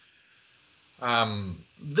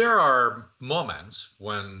There are moments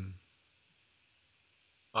when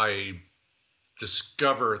I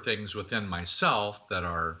discover things within myself that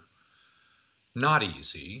are not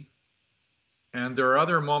easy, and there are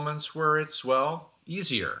other moments where it's, well,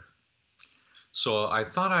 easier. So I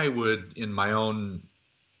thought I would, in my own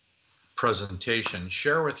presentation,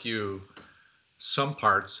 share with you some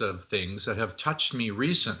parts of things that have touched me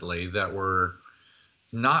recently that were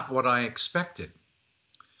not what I expected.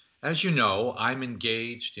 As you know, I'm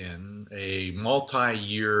engaged in a multi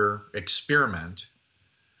year experiment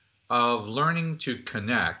of learning to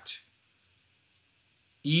connect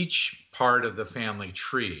each part of the family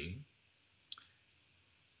tree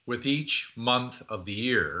with each month of the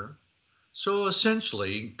year. So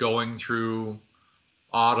essentially, going through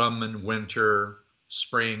autumn and winter,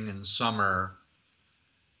 spring and summer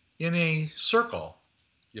in a circle,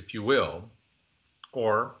 if you will,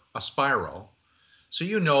 or a spiral. So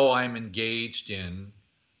you know I'm engaged in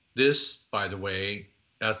this, by the way,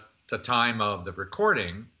 at the time of the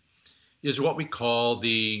recording, is what we call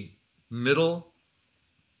the middle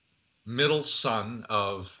sun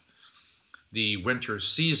of the winter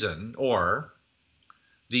season, or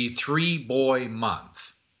the 3 boy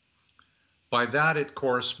month. By that, it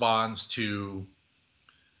corresponds to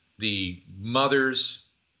the mother's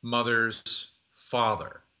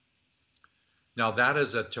father. Now, that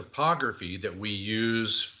is a topography that we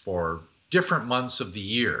use for different months of the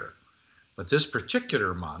year. But this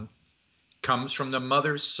particular month comes from the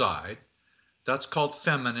mother's side. That's called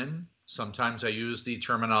feminine. Sometimes I use the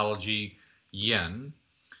terminology yin.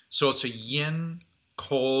 So it's a yin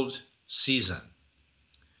cold season.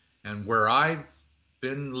 And where I've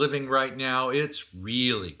been living right now, it's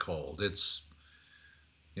really cold. It's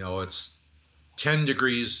 10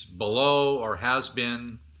 degrees below, or has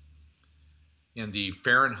been in the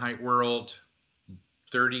Fahrenheit world,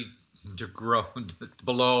 30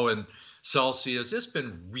 below in Celsius. It's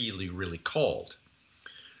been really, really cold.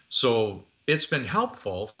 So it's been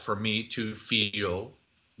helpful for me to feel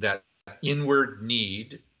that inward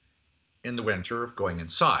need in the winter of going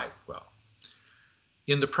inside. Well,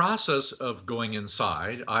 in the process of going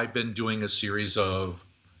inside, I've been doing a series of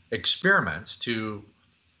experiments to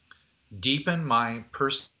deepen my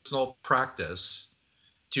personal practice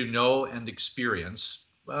to know and experience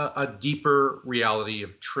a deeper reality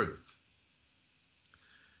of truth.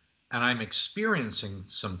 And I'm experiencing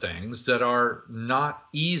some things that are not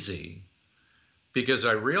easy, because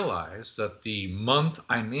I realize that the month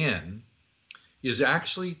I'm in is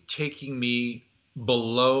actually taking me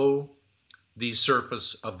below the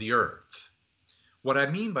surface of the earth. What I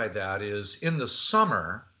mean by that is, in the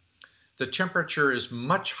summer, the temperature is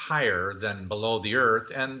much higher than below the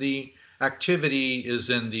earth, and the activity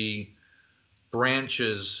is in the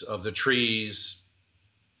branches of the trees,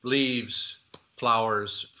 leaves,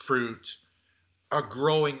 flowers, fruit are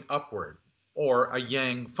growing upward, or a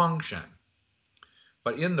yang function.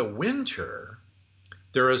 But in the winter,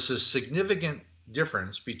 there is a significant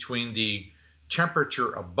difference between the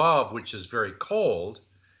temperature above, which is very cold,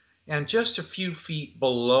 and just a few feet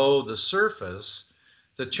below the surface,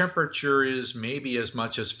 the temperature is maybe as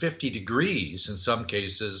much as 50 degrees, in some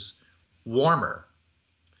cases warmer.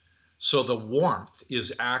 So the warmth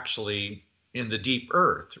is actually in the deep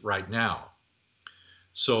earth right now.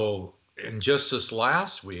 So in just this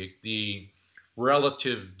last week, the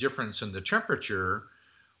relative difference in the temperature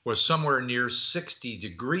was somewhere near 60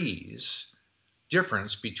 degrees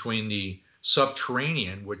difference between the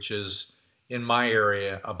subterranean, which is in my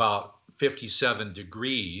area about 57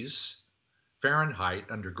 degrees Fahrenheit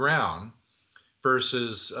underground,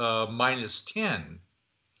 versus minus 10.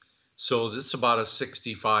 So it's about a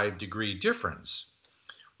 65-degree difference.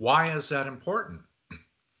 Why is that important?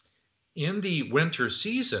 In the winter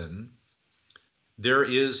season, there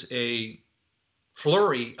is a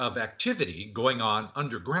flurry of activity going on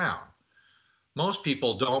underground. Most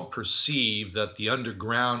people don't perceive that the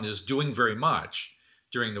underground is doing very much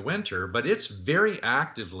during the winter, but it's very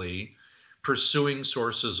actively pursuing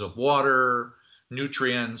sources of water,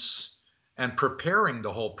 nutrients, and preparing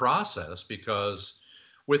the whole process, because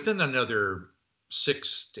within another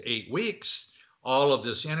 6 to 8 weeks, all of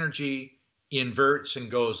this energy inverts and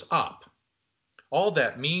goes up. All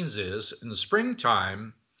that means is, in the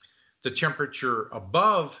springtime, the temperature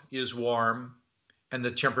above is warm and the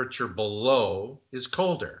temperature below is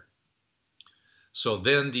colder. So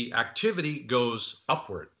then the activity goes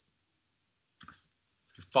upward.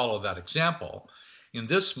 If you follow that example, in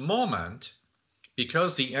this moment,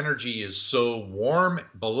 because the energy is so warm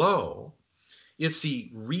below, it's the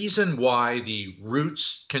reason why the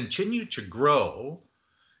roots continue to grow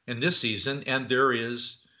in this season, and there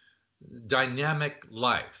is dynamic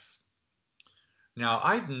life. Now,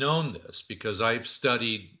 I've known this because I've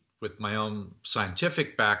studied with my own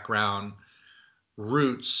scientific background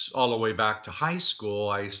roots all the way back to high school.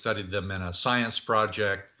 I studied them in a science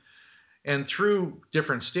project. And through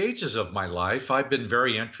different stages of my life, I've been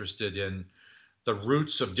very interested in the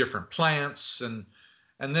roots of different plants. And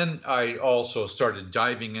then I also started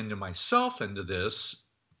diving into myself into this.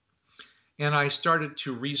 And I started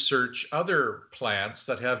to research other plants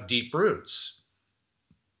that have deep roots.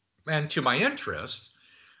 And to my interest,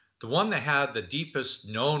 the one that had the deepest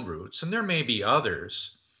known roots, and there may be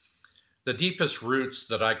others, the deepest roots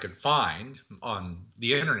that I could find on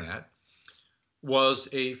the internet was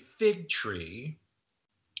a fig tree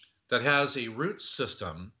that has a root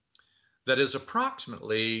system that is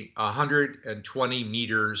approximately 120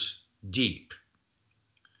 meters deep.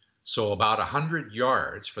 So about 100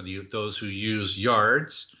 yards for those who use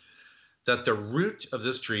yards, that the root of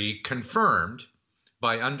this tree confirmed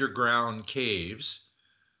by underground caves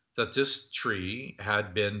that this tree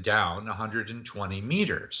had been down 120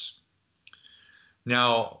 meters.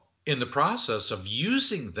 Now, in the process of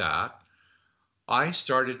using that, I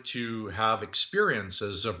started to have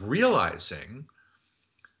experiences of realizing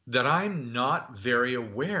that I'm not very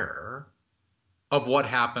aware of what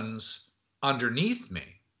happens underneath me.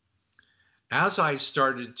 As I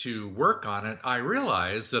started to work on it, I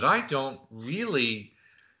realized that I don't really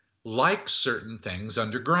like certain things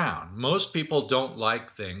underground. Most people don't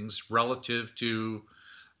like things relative to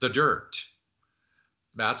the dirt.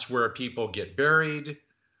 That's where people get buried.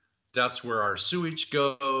 That's where our sewage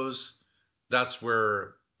goes. That's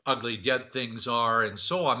where ugly dead things are, and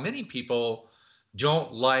so on. Many people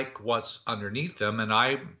don't like what's underneath them, and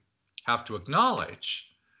I have to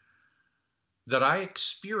acknowledge that I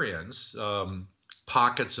experience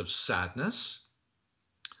pockets of sadness,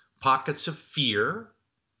 pockets of fear,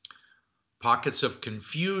 pockets of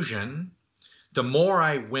confusion. The more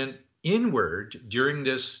I went inward during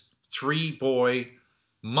this 3-boy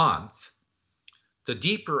month, the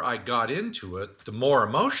deeper I got into it, the more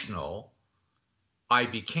emotional I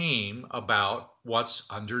became about what's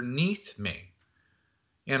underneath me.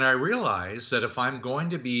 And I realized that if I'm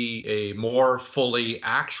going to be a more fully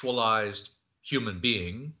actualized human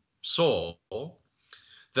being, soul,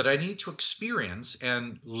 that I need to experience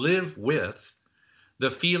and live with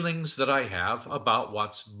the feelings that I have about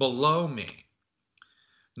what's below me.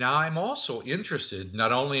 Now, I'm also interested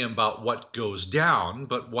not only about what goes down,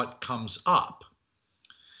 but what comes up,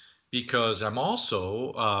 because I'm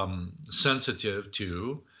also sensitive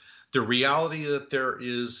to the reality that there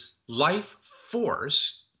is life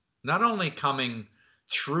force, not only coming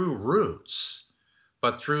through roots,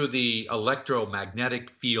 but through the electromagnetic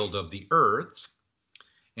field of the earth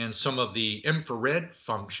and some of the infrared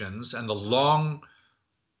functions and the long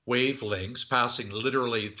wavelengths passing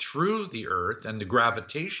literally through the earth and the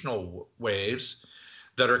gravitational waves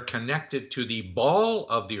that are connected to the ball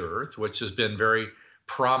of the earth, which has been very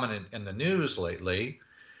prominent in the news lately,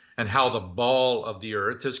 and how the ball of the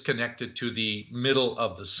earth is connected to the middle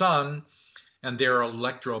of the sun, and they're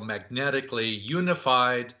electromagnetically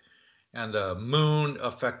unified, and the moon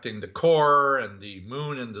affecting the core, and the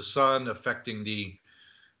moon and the sun affecting the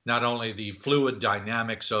not only the fluid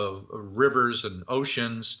dynamics of rivers and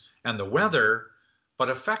oceans and the weather, but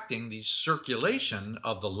affecting the circulation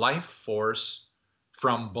of the life force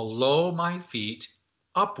from below my feet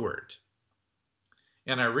upward.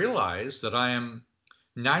 And I realized that I am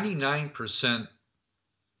 99%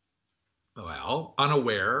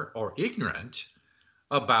 unaware or ignorant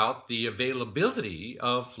about the availability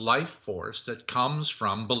of life force that comes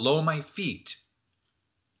from below my feet.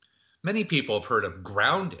 Many people have heard of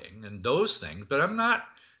grounding and those things, but I'm not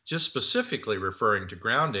just specifically referring to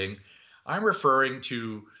grounding. I'm referring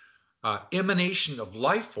to emanation of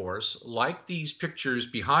life force, like these pictures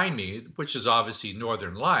behind me, which is obviously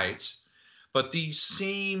Northern Lights, but these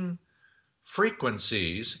same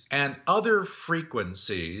frequencies and other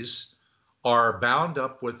frequencies are bound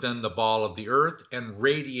up within the ball of the earth and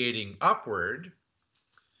radiating upward,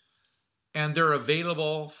 and they're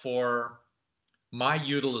available for my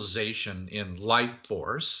utilization in life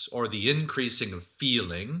force, or the increasing of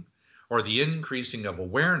feeling, or the increasing of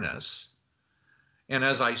awareness. And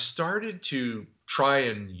as I started to try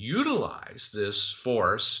and utilize this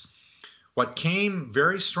force, what came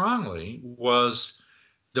very strongly was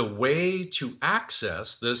the way to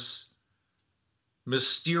access this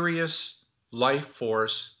mysterious life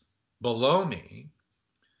force below me,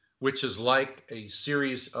 which is like a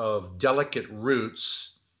series of delicate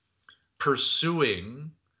roots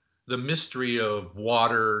pursuing the mystery of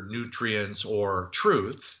water, nutrients, or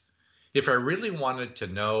truth If I really wanted to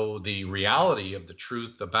know the reality of the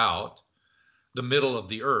truth about the middle of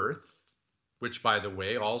the earth, which, by the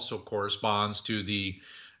way, also corresponds to the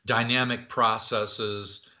dynamic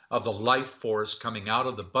processes of the life force coming out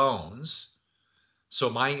of the bones. So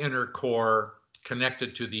my inner core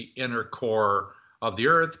connected to the inner core of the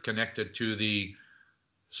earth, connected to the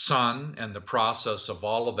sun, and the process of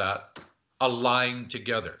all of that aligned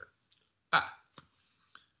together.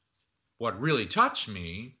 What really touched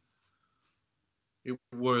me, it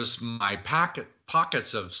was my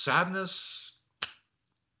pockets of sadness,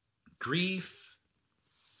 grief,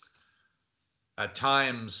 at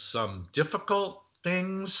times some difficult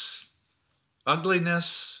things,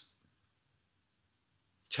 ugliness,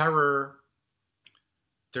 terror.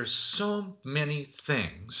 There's so many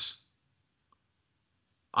things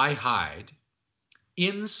I hide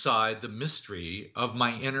inside the mystery of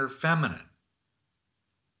my inner feminine.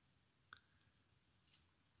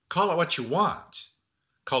 Call it what you want.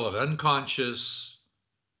 Call it unconscious,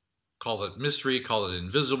 call it mystery, call it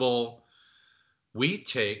invisible. We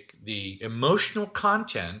take the emotional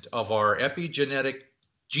content of our epigenetic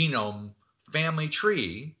genome family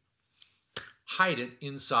tree, hide it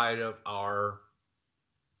inside of our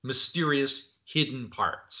mysterious hidden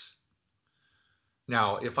parts.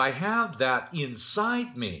 Now, if I have that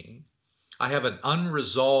inside me, I have an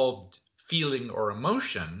unresolved feeling or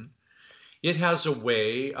emotion, it has a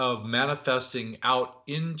way of manifesting out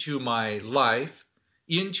into my life,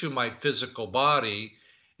 into my physical body.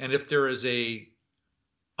 And if there is a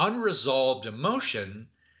unresolved emotion,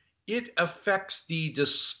 it affects the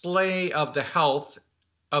display of the health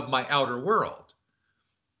of my outer world.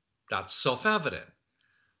 That's self-evident.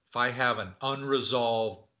 If I have an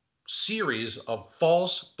unresolved series of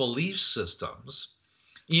false belief systems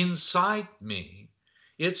inside me,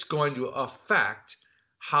 it's going to affect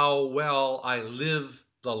how well I live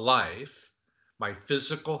the life, my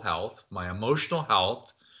physical health, my emotional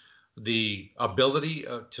health, the ability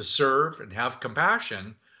to serve and have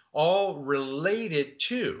compassion, all related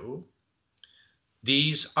to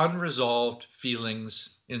these unresolved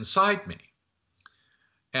feelings inside me.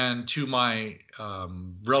 And to my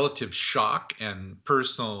relative shock and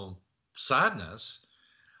personal sadness,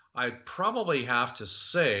 I probably have to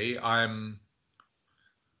say I'm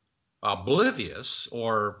oblivious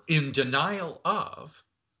or in denial of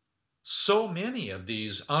so many of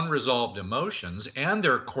these unresolved emotions and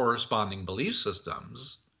their corresponding belief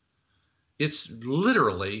systems. It's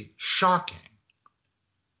literally shocking.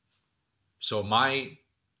 So my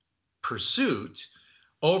pursuit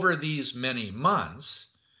over these many months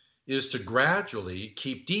is to gradually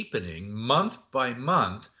keep deepening month by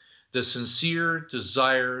month the sincere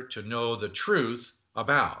desire to know the truth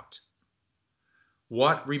about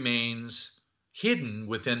what remains hidden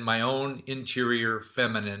within my own interior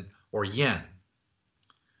feminine or yin.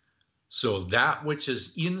 So that which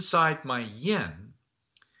is inside my yin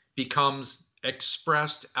becomes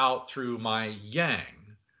expressed out through my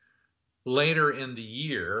yang later in the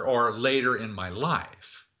year or later in my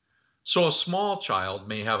life. So a small child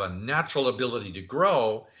may have a natural ability to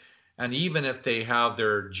grow, and even if they have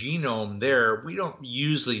their genome there, we don't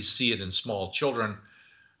usually see it in small children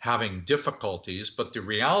having difficulties, but the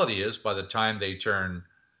reality is by the time they turn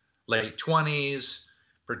late 20s,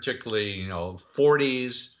 particularly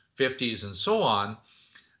 40s, 50s, and so on,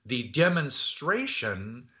 the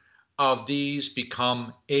demonstration of these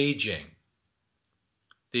become aging.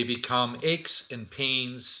 They become aches and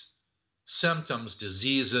pains, symptoms,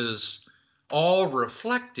 diseases, all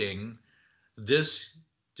reflecting this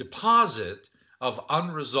deposit of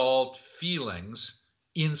unresolved feelings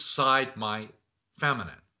inside my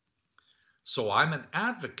feminine. So I'm an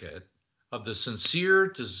advocate of the sincere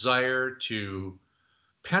desire to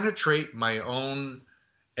penetrate my own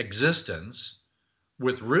existence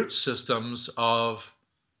with root systems of,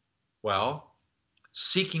 well,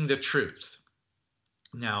 seeking the truth.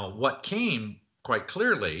 Now, what came quite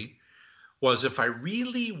clearly was if I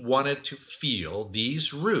really wanted to feel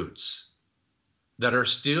these roots that are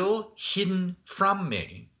still hidden from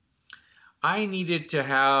me, I needed to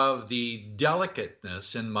have the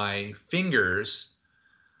delicateness in my fingers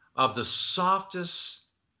of the softest,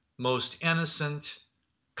 most innocent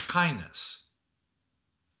kindness.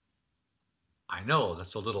 I know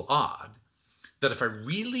that's a little odd, that if I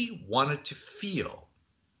really wanted to feel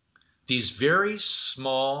these very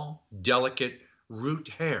small, delicate root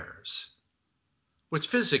hairs, which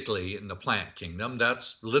physically in the plant kingdom,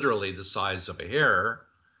 that's literally the size of a hair,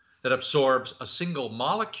 that absorbs a single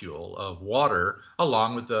molecule of water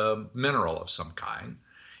along with a mineral of some kind.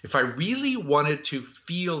 If I really wanted to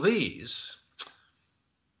feel these,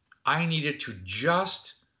 I needed to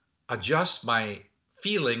just adjust my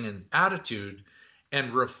feeling and attitude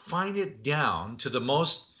and refine it down to the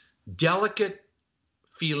most delicate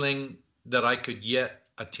feeling that I could yet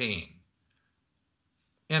attain.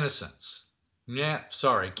 Innocence. Yeah,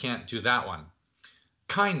 sorry, can't do that one.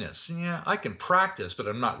 Kindness. Yeah, I can practice, but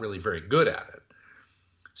I'm not really very good at it.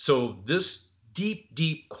 So this deep,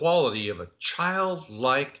 deep quality of a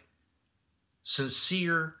childlike,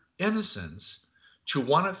 sincere innocence to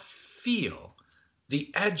want to feel the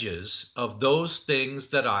edges of those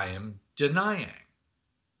things that I am denying.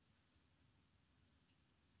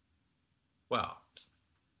 Well,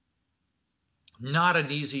 not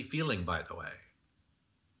an easy feeling, by the way.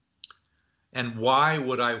 And why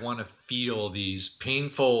would I want to feel these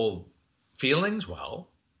painful feelings? Well,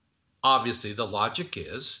 obviously the logic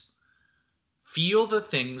is feel the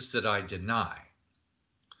things that I deny.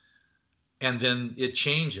 And then it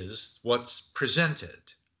changes what's presented.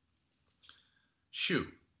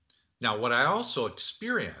 Shoot. Now, what I also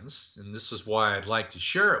experienced, and this is why I'd like to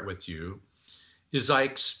share it with you, is I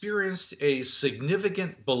experienced a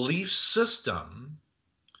significant belief system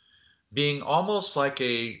being almost like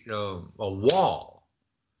a wall,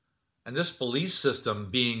 and this belief system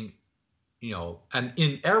being, an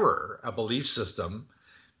in error, a belief system,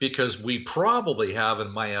 because we probably have,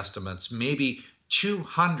 in my estimates, maybe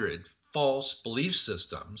 200 false belief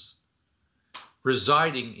systems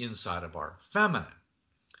residing inside of our feminine.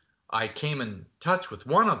 I came in touch with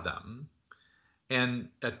one of them, and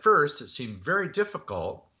at first it seemed very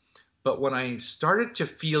difficult, but when I started to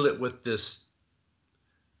feel it with this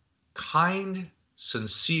kind,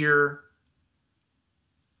 sincere,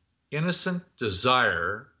 innocent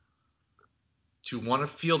desire to want to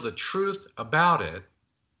feel the truth about it,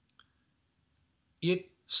 it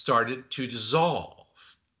started to dissolve.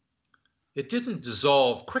 It didn't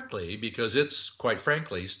dissolve quickly because it's, quite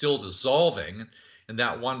frankly, still dissolving, and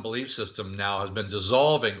that one belief system now has been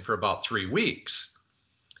dissolving for about 3 weeks.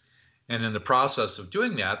 And in the process of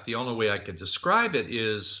doing that, the only way I could describe it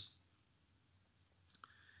is,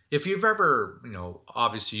 if you've ever,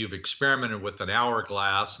 obviously you've experimented with an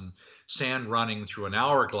hourglass and sand running through an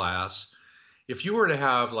hourglass. If you were to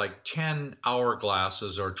have like 10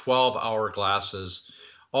 hourglasses or 12 hourglasses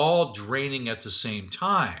all draining at the same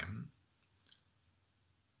time,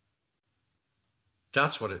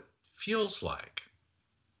 that's what it feels like.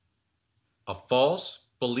 A false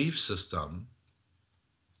belief system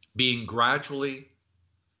being gradually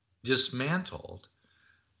dismantled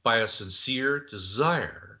by a sincere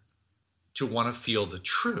desire to want to feel the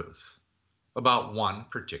truth about one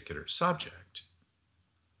particular subject.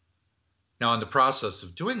 Now, in the process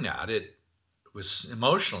of doing that, it was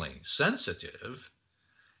emotionally sensitive,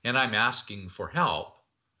 and I'm asking for help,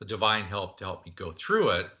 the divine help, to help me go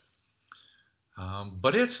through it.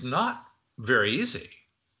 But it's not very easy.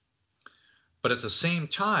 But at the same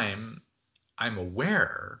time, I'm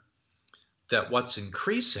aware that what's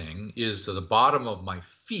increasing is to the bottom of my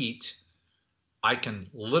feet. I can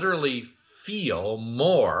literally feel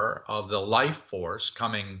more of the life force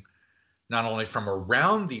coming not only from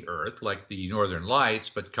around the earth, like the northern lights,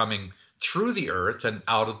 but coming through the earth and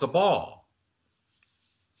out of the ball.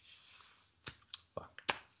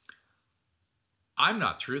 I'm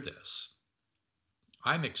not through this.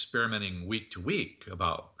 I'm experimenting week to week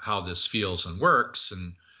about how this feels and works.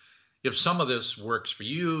 And if some of this works for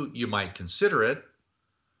you, you might consider it,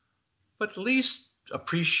 but at least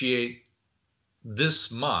appreciate this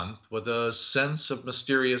month with a sense of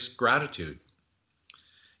mysterious gratitude.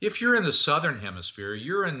 If you're in the southern hemisphere,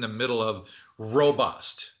 you're in the middle of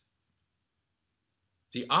robust.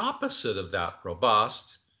 The opposite of that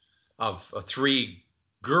robust, of a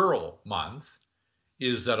 3-girl month,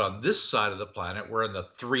 is that on this side of the planet, we're in the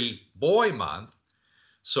 3-boy month.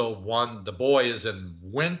 So the boy is in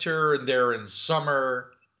winter and they're in summer.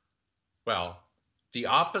 Well, the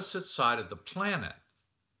opposite side of the planet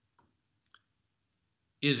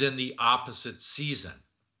is in the opposite season.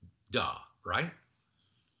 Duh, right?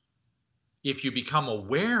 If you become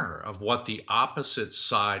aware of what the opposite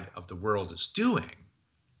side of the world is doing,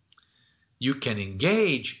 you can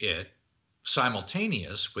engage it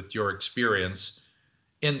simultaneous with your experience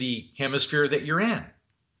in the hemisphere that you're in.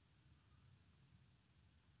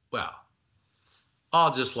 Well,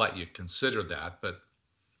 I'll just let you consider that, but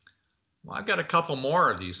I've got a couple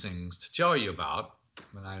more of these things to tell you about,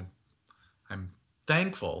 and I'm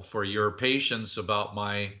thankful for your patience about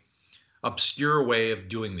my obscure way of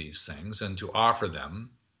doing these things and to offer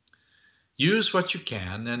them. Use what you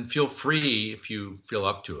can, and feel free, if you feel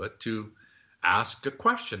up to it, to ask a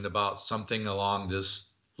question about something along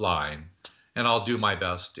this line, and I'll do my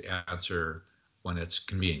best to answer when it's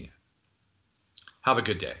convenient. Have a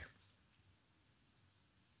good day.